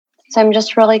So I'm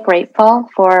just really grateful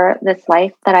for this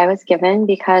life that I was given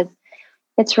because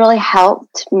it's really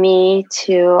helped me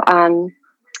to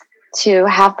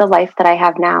have the life that I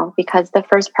have now, because the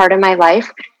first part of my life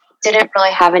didn't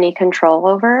really have any control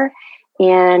over.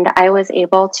 And I was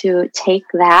able to take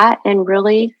that and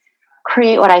really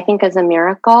create what I think is a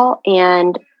miracle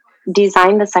and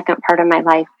design the second part of my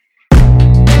life.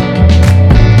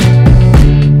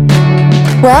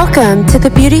 Welcome to the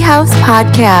Beauty House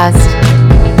Podcast.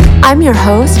 I'm your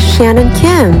host, Shannon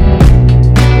Kim.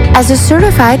 As a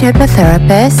certified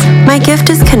hypnotherapist, my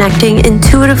gift is connecting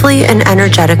intuitively and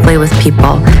energetically with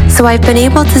people, so I've been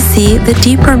able to see the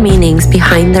deeper meanings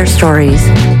behind their stories.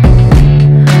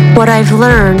 What I've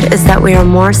learned is that we are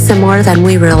more similar than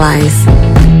we realize.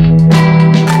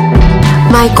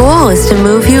 My goal is to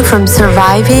move you from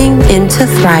surviving into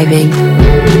thriving.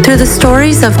 Through the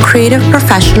stories of creative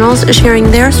professionals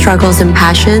sharing their struggles and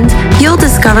passions, you'll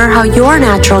discover how your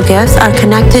natural gifts are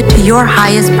connected to your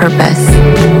highest purpose.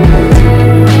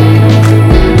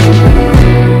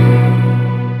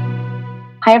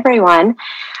 Hi, everyone.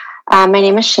 My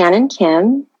name is Shannon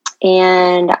Kim,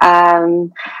 and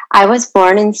I was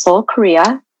born in Seoul,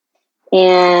 Korea.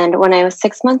 And when I was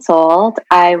 6 months old,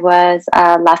 I was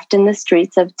left in the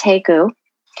streets of Daegu.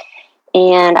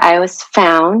 And I was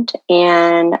found,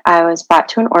 and I was brought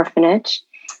to an orphanage.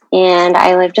 And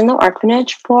I lived in the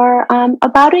orphanage for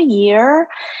about a year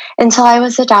until I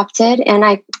was adopted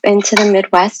into the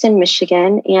Midwest in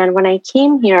Michigan. And when I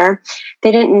came here,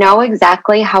 they didn't know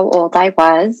exactly how old I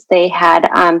was. They had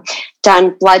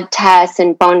done blood tests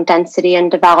and bone density and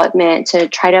development to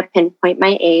try to pinpoint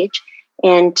my age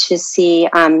and to see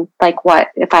what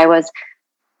if I was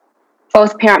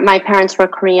my parents were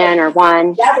Korean or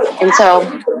one. And so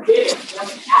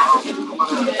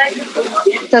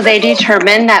they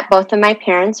determined that both of my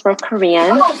parents were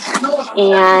Korean.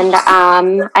 And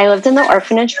I lived in the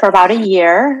orphanage for about a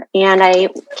year, and I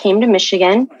came to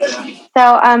Michigan. So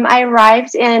I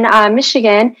arrived in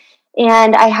Michigan,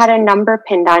 and I had a number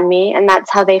pinned on me, and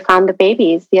that's how they found the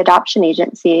babies. The adoption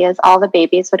agency, as all the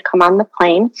babies would come on the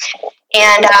plane.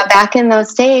 And back in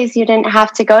those days, you didn't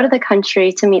have to go to the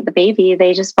country to meet the baby.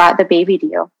 They just brought the baby to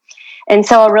you. And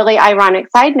so a really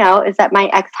ironic side note is that my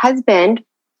ex-husband,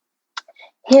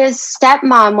 his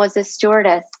stepmom was a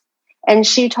stewardess. And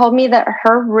she told me that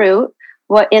her route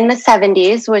in the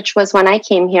 70s, which was when I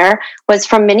came here, was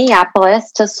from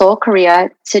Minneapolis to Seoul, Korea,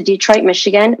 to Detroit,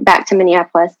 Michigan, back to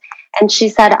Minneapolis. And she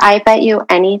said, I bet you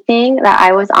anything that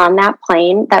I was on that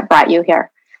plane that brought you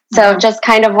here. So just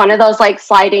kind of one of those like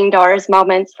sliding doors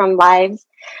moments from lives.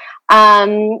 So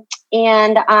when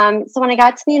I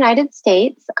got to the United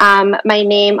States, my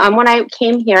name, when I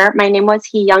came here, my name was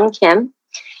Shannon Kim.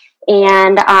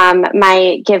 And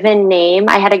my given name,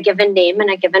 I had a given name and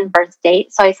a given birth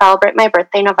date. So I celebrate my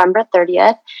birthday November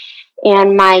 30th.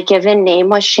 And my given name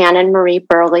was Shannon Marie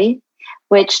Burley,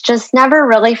 which just never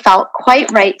really felt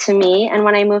quite right to me. And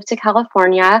when I moved to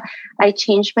California, I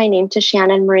changed my name to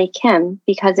Shannon Marie Kim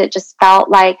because it just felt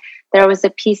like there was a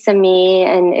piece of me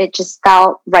and it just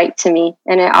felt right to me.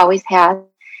 And it always has.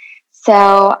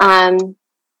 So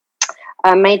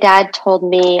my dad told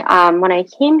me when I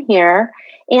came here,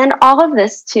 and all of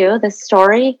this too, the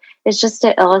story is just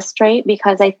to illustrate,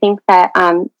 because I think that,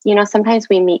 sometimes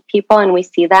we meet people and we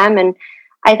see them, and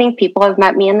I think people have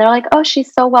met me and they're like, oh,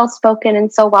 she's so well-spoken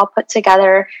and so well put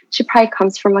together. She probably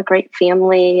comes from a great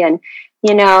family. And,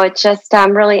 it's just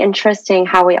really interesting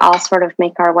how we all sort of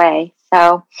make our way.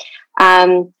 So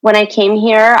when I came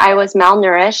here, I was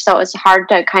malnourished. So it was hard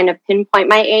to kind of pinpoint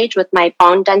my age with my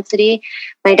bone density.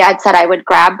 My dad said I would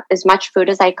grab as much food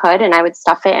as I could and I would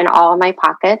stuff it in all of my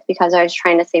pockets because I was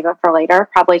trying to save it for later,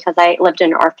 probably because I lived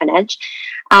in an orphanage.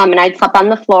 And I'd slept on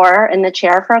the floor in the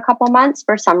chair for a couple months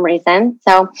for some reason.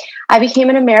 So I became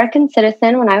an American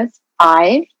citizen when I was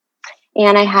 5,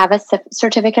 and I have a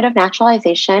certificate of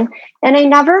naturalization. And I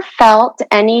never felt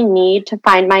any need to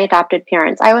find my adopted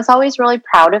parents. I was always really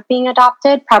proud of being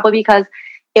adopted, probably because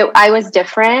I was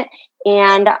different.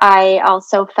 And I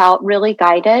also felt really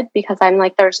guided because I'm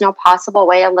like, there's no possible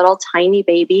way a little tiny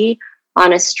baby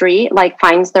on a street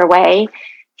finds their way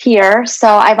here. So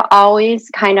I've always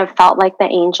kind of felt like the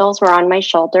angels were on my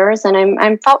shoulders, and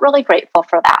I'm felt really grateful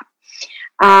for that.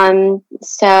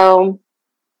 So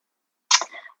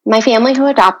my family who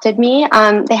adopted me,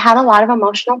 they had a lot of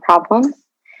emotional problems.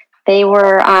 They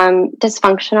were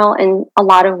dysfunctional in a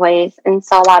lot of ways. And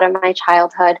so a lot of my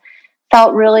childhood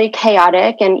felt really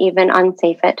chaotic and even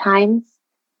unsafe at times.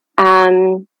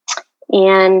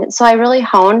 And so I really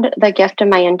honed the gift of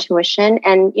my intuition.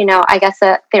 And, I guess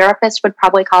a therapist would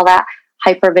probably call that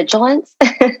hypervigilance.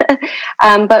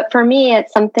 But for me,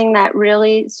 it's something that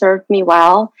really served me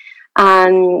well.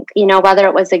 Whether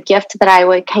it was a gift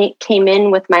that came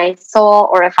in with my soul,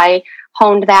 or if I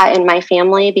honed that in my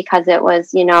family because it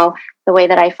was, the way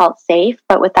that I felt safe.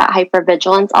 But with that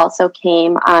hypervigilance also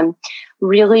came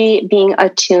really being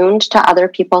attuned to other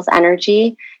people's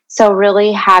energy. So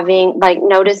really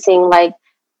noticing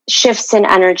shifts in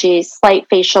energy, slight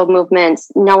facial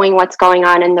movements, knowing what's going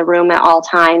on in the room at all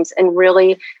times, and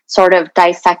really sort of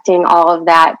dissecting all of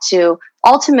that to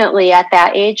ultimately at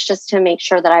that age just to make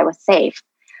sure that I was safe.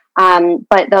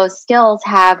 But those skills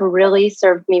have really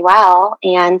served me well.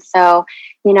 And so,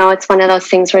 it's one of those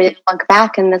things where you look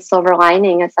back and the silver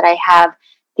lining is that I have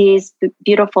these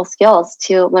beautiful skills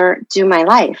to do my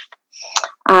life.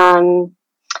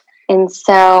 And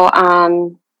so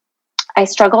I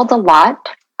struggled a lot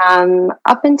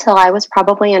up until I was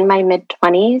probably in my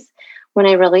mid-20s when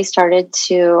I really started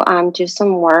to do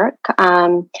some work.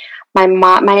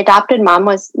 My adopted mom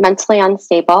was mentally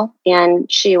unstable,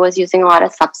 and she was using a lot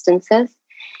of substances.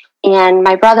 And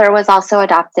my brother was also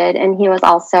adopted, and he was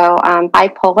also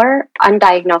bipolar,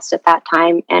 undiagnosed at that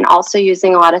time, and also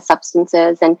using a lot of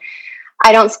substances. And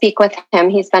I don't speak with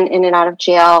him. He's been in and out of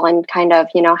jail and kind of,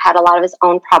 had a lot of his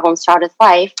own problems throughout his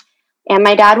life. And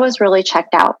my dad was really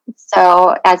checked out.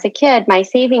 So as a kid, my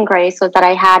saving grace was that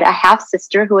I had a half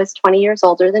sister who was 20 years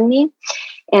older than me.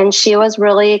 And she was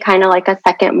really kind of like a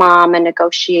second mom, a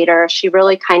negotiator. She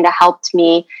really kind of helped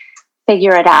me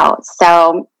figure it out.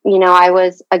 So, I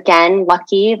was, again,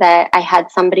 lucky that I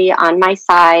had somebody on my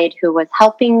side who was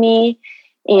helping me.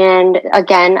 And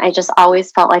again, I just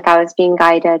always felt like I was being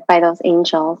guided by those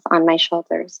angels on my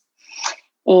shoulders.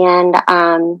 And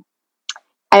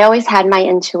I always had my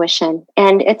intuition.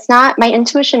 And my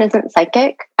intuition isn't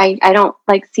psychic. I don't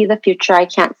see the future. I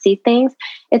can't see things.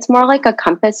 It's more like a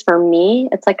compass for me.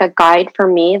 It's like a guide for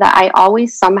me that I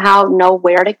always somehow know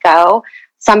where to go.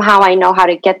 Somehow I know how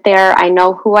to get there. I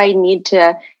know who I need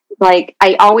to,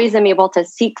 I always am able to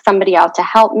seek somebody out to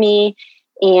help me.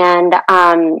 And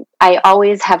I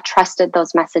always have trusted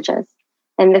those messages.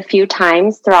 And the few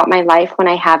times throughout my life when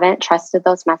I haven't trusted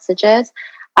those messages,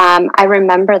 I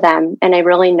remember them and I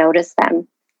really notice them.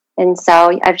 And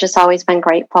so I've just always been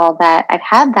grateful that I've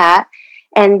had that.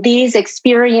 And these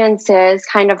experiences,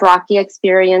 kind of rocky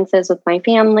experiences with my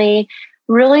family,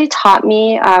 really taught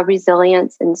me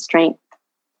resilience and strength.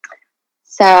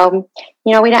 So,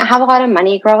 we didn't have a lot of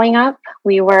money growing up.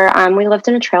 We lived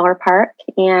in a trailer park,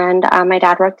 and my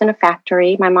dad worked in a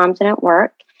factory. My mom didn't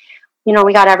work.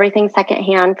 We got everything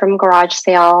secondhand from garage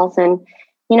sales, and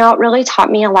it really taught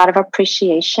me a lot of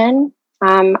appreciation.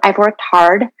 I've worked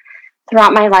hard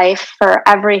throughout my life for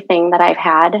everything that I've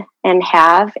had and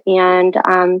have, and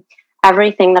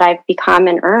everything that I've become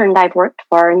and earned, I've worked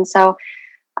for. And so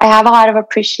I have a lot of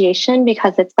appreciation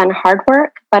because it's been hard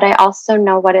work, but I also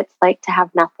know what it's like to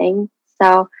have nothing.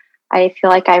 So I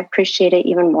feel like I appreciate it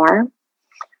even more.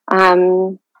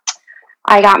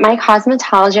 I got my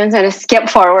cosmetology. I'm going to skip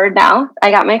forward now. I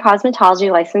got my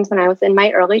cosmetology license when I was in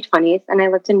my early 20s, and I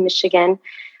lived in Michigan.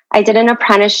 I did an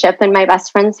apprenticeship in my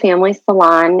best friend's family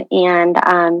salon, and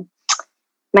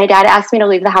my dad asked me to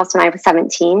leave the house when I was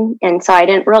 17. And so I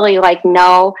didn't really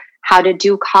know how to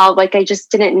do college. I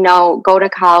just didn't go to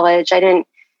college. I didn't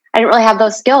really have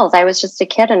those skills. I was just a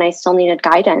kid and I still needed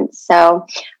guidance. So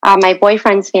my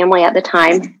boyfriend's family at the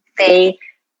time, they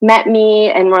met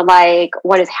me and were like,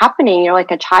 what is happening? You're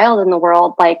like a child in the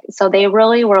world. So they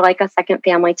really were like a second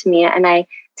family to me. And I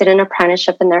did an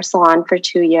apprenticeship in their salon for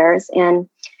 2 years and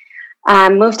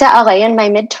moved to LA in my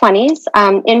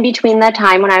mid-20s. In between that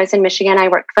time when I was in Michigan, I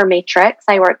worked for Matrix.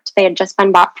 They had just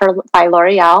been bought by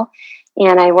L'Oreal,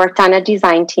 and I worked on a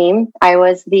design team. I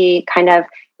was the kind of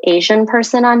Asian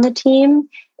person on the team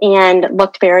and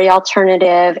looked very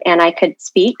alternative, and I could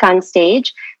speak on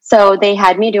stage. So they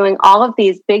had me doing all of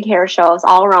these big hair shows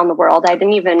all around the world. I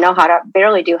didn't even know how to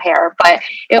barely do hair, but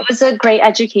it was a great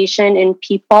education in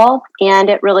people, and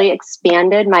it really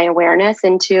expanded my awareness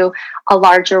into a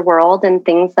larger world and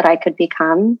things that I could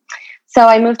become. So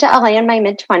I moved to LA in my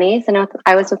mid-20s, and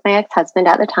I was with my ex-husband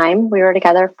at the time. We were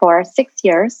together for 6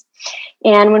 years.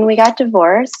 And when we got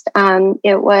divorced,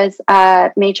 it was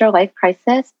a major life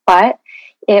crisis, but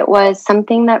it was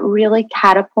something that really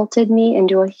catapulted me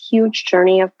into a huge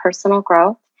journey of personal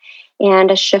growth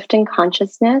and a shift in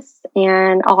consciousness.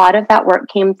 And a lot of that work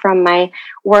came from my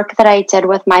work that I did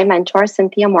with my mentor,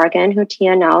 Cynthia Morgan, who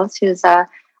Tia knows, who's an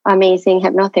amazing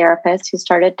hypnotherapist who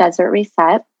started Desert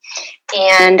Reset.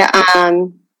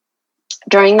 And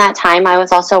during that time, I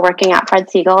was also working at Fred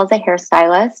Siegel as a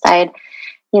hairstylist. I had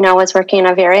was working in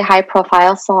a very high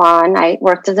profile salon. I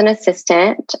worked as an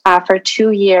assistant for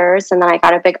 2 years, and then I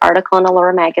got a big article in a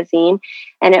Allure magazine,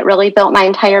 and it really built my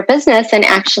entire business. And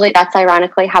actually, that's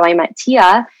ironically how I met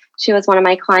Tia. She was one of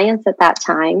my clients at that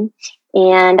time.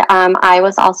 And I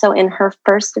was also in her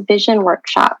first vision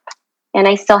workshop, and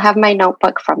I still have my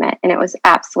notebook from it, and it was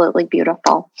absolutely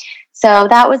beautiful. So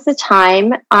that was the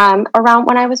time around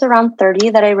when I was around 30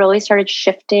 that I really started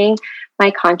shifting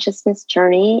my consciousness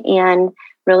journey and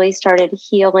really started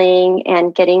healing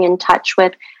and getting in touch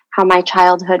with how my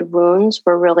childhood wounds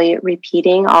were really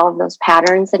repeating all of those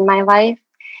patterns in my life.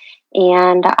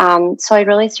 And so I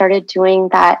really started doing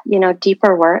that,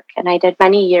 deeper work. And I did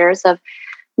many years of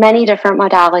many different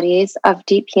modalities of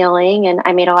deep healing. And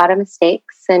I made a lot of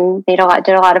mistakes and did a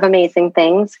lot of amazing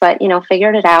things, but,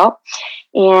 figured it out.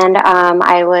 And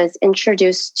I was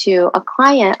introduced to a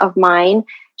client of mine.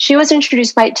 She was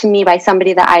introduced to me by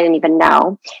somebody that I didn't even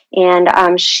know.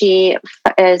 And she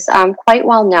is quite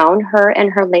well known. Her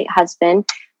and her late husband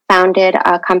founded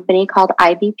a company called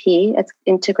IBP. It's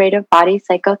Integrative Body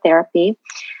Psychotherapy.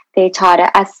 They taught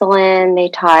at Esalen. They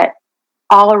taught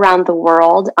all around the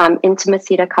world,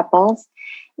 intimacy to couples.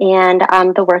 And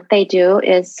the work they do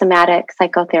is somatic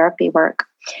psychotherapy work.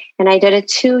 And I did a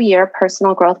 2-year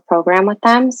personal growth program with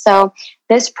them. So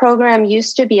this program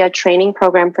used to be a training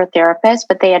program for therapists,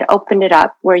 but they had opened it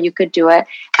up where you could do it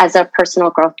as a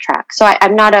personal growth track. So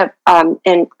I'm not a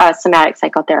somatic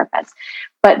psychotherapist,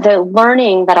 but the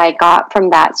learning that I got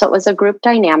from that, so it was a group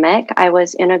dynamic. I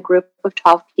was in a group of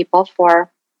 12 people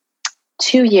for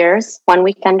 2 years, 1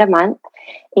 weekend a month.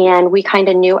 And we kind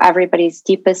of knew everybody's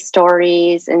deepest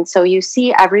stories. And so you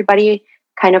see everybody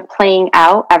kind of playing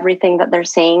out everything that they're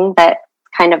saying that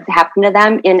kind of happened to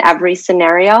them in every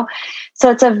scenario.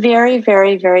 So it's a very,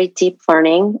 very, very deep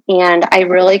learning. And I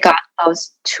really got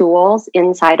those tools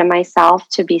inside of myself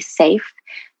to be safe,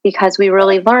 because we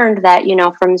really learned that,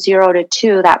 from 0 to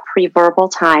 2, that pre-verbal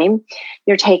time,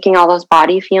 you're taking all those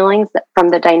body feelings from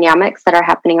the dynamics that are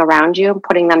happening around you and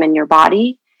putting them in your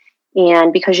body.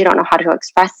 And because you don't know how to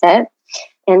express it.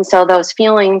 And so those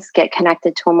feelings get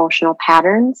connected to emotional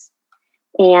patterns.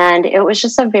 And it was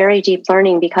just a very deep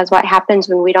learning, because what happens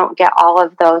when we don't get all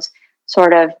of those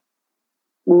sort of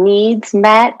needs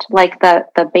met, like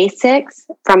the basics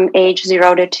from age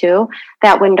 0 to 2,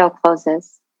 that window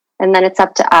closes. And then it's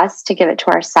up to us to give it to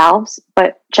ourselves.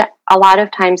 But a lot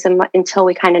of times, until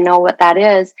we kind of know what that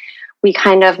is, we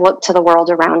kind of look to the world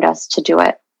around us to do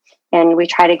it. And we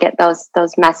try to get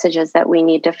those messages that we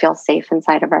need to feel safe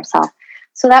inside of ourselves.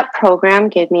 So that program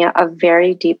gave me a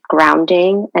very deep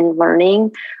grounding and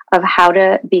learning of how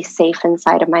to be safe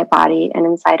inside of my body and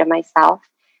inside of myself,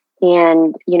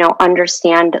 and,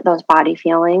 understand those body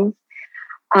feelings.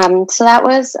 So that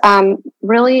was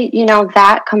really,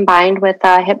 that combined with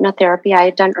hypnotherapy I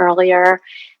had done earlier.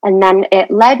 And then it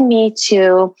led me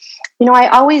to, I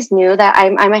always knew that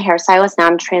I'm a hairstylist. Now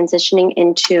I'm transitioning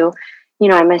into,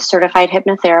 I'm a certified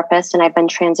hypnotherapist, and I've been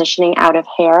transitioning out of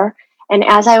hair. And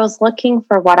as I was looking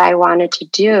for what I wanted to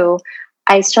do,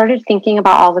 I started thinking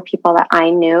about all the people that I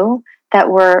knew that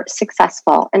were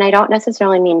successful. And I don't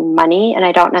necessarily mean money, and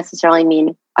I don't necessarily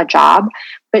mean a job,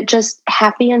 but just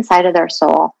happy inside of their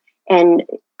soul. And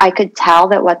I could tell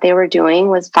that what they were doing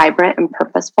was vibrant and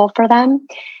purposeful for them.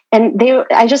 And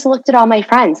I just looked at all my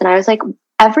friends, and I was like,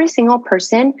 every single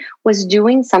person was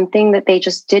doing something that they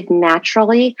just did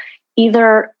naturally,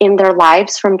 either in their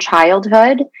lives from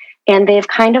childhood, and they've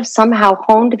kind of somehow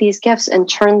honed these gifts and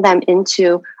turned them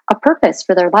into a purpose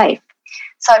for their life.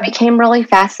 So I became really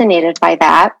fascinated by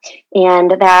that.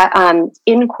 And that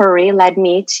inquiry led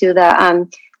me to the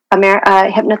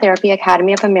Hypnotherapy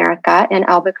Academy of America in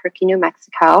Albuquerque, New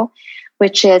Mexico,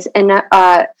 which is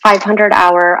a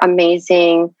 500-hour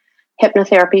amazing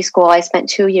hypnotherapy school. I spent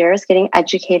 2 years getting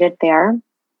educated there.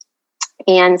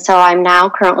 And so I'm now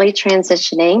currently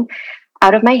transitioning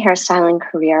out of my hairstyling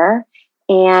career.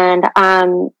 And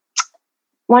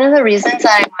one of the reasons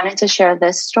that I wanted to share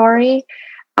this story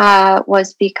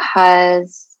was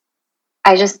because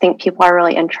I just think people are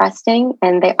really interesting,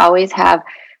 and they always have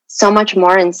so much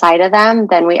more inside of them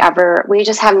than we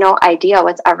just have no idea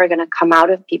what's ever going to come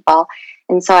out of people.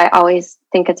 And so I always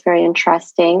think it's very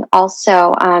interesting.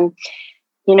 Also,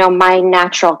 my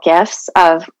natural gifts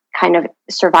of kind of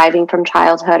surviving from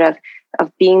childhood,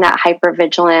 of being that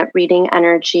hypervigilant, reading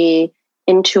energy,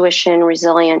 intuition,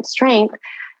 resilience, strength,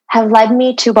 have led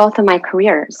me to both of my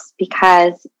careers,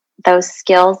 because those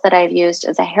skills that I've used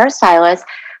as a hairstylist,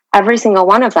 every single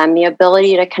one of them, the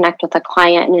ability to connect with a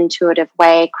client in an intuitive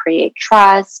way, create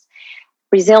trust,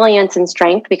 resilience and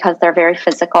strength because they're very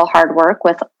physical, hard work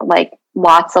with like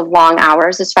lots of long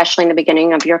hours, especially in the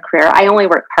beginning of your career. I only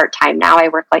work part-time now. I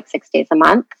work like 6 days a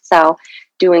month. So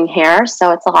doing hair.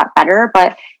 So it's a lot better,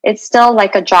 but it's still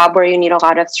like a job where you need a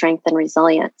lot of strength and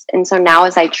resilience. And so now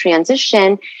as I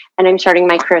transition and I'm starting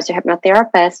my career as a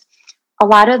hypnotherapist, a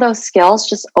lot of those skills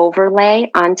just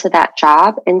overlay onto that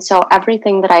job. And so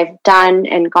everything that I've done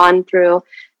and gone through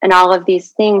and all of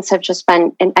these things have just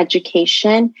been an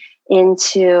education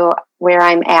into where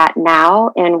I'm at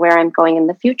now and where I'm going in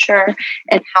the future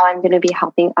and how I'm going to be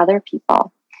helping other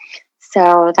people.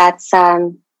 So that's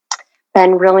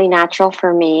been really natural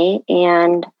for me.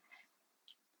 And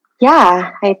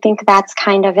yeah, I think that's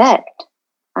kind of it.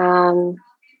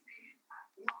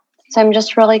 So I'm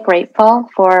just really grateful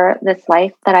for this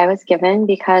life that I was given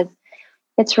because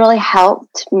it's really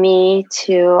helped me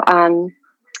to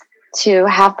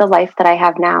have the life that I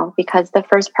have now, because the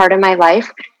first part of my life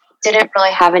didn't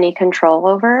really have any control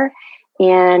over.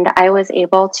 And I was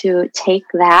able to take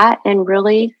that and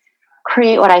really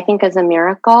create what I think is a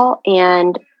miracle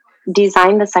and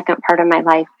design the second part of my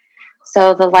life.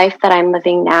 So the life that I'm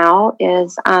living now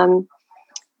is the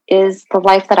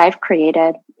life that I've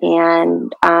created.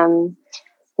 And, I'm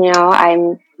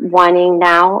wanting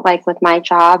now, like with my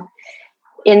job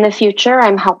in the future,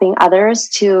 I'm helping others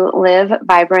to live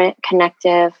vibrant,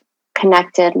 connected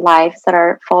lives that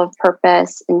are full of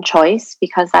purpose and choice,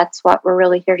 because that's what we're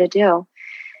really here to do.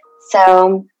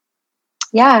 So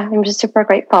yeah, I'm just super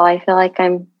grateful. I feel like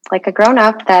I'm like a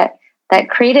grown-up that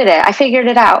created it. I figured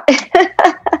it out.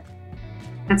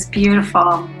 That's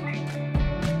beautiful.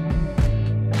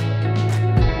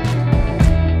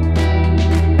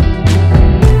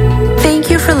 Thank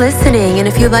you for listening. And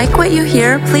if you like what you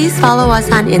hear, please follow us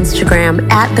on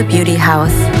Instagram at The Beauty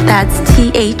House. That's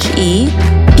TheBeautyHaus.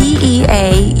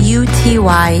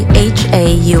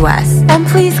 And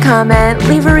please comment,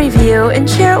 leave a review, and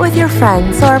share it with your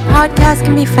friends so our podcast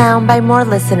can be found by more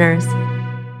listeners.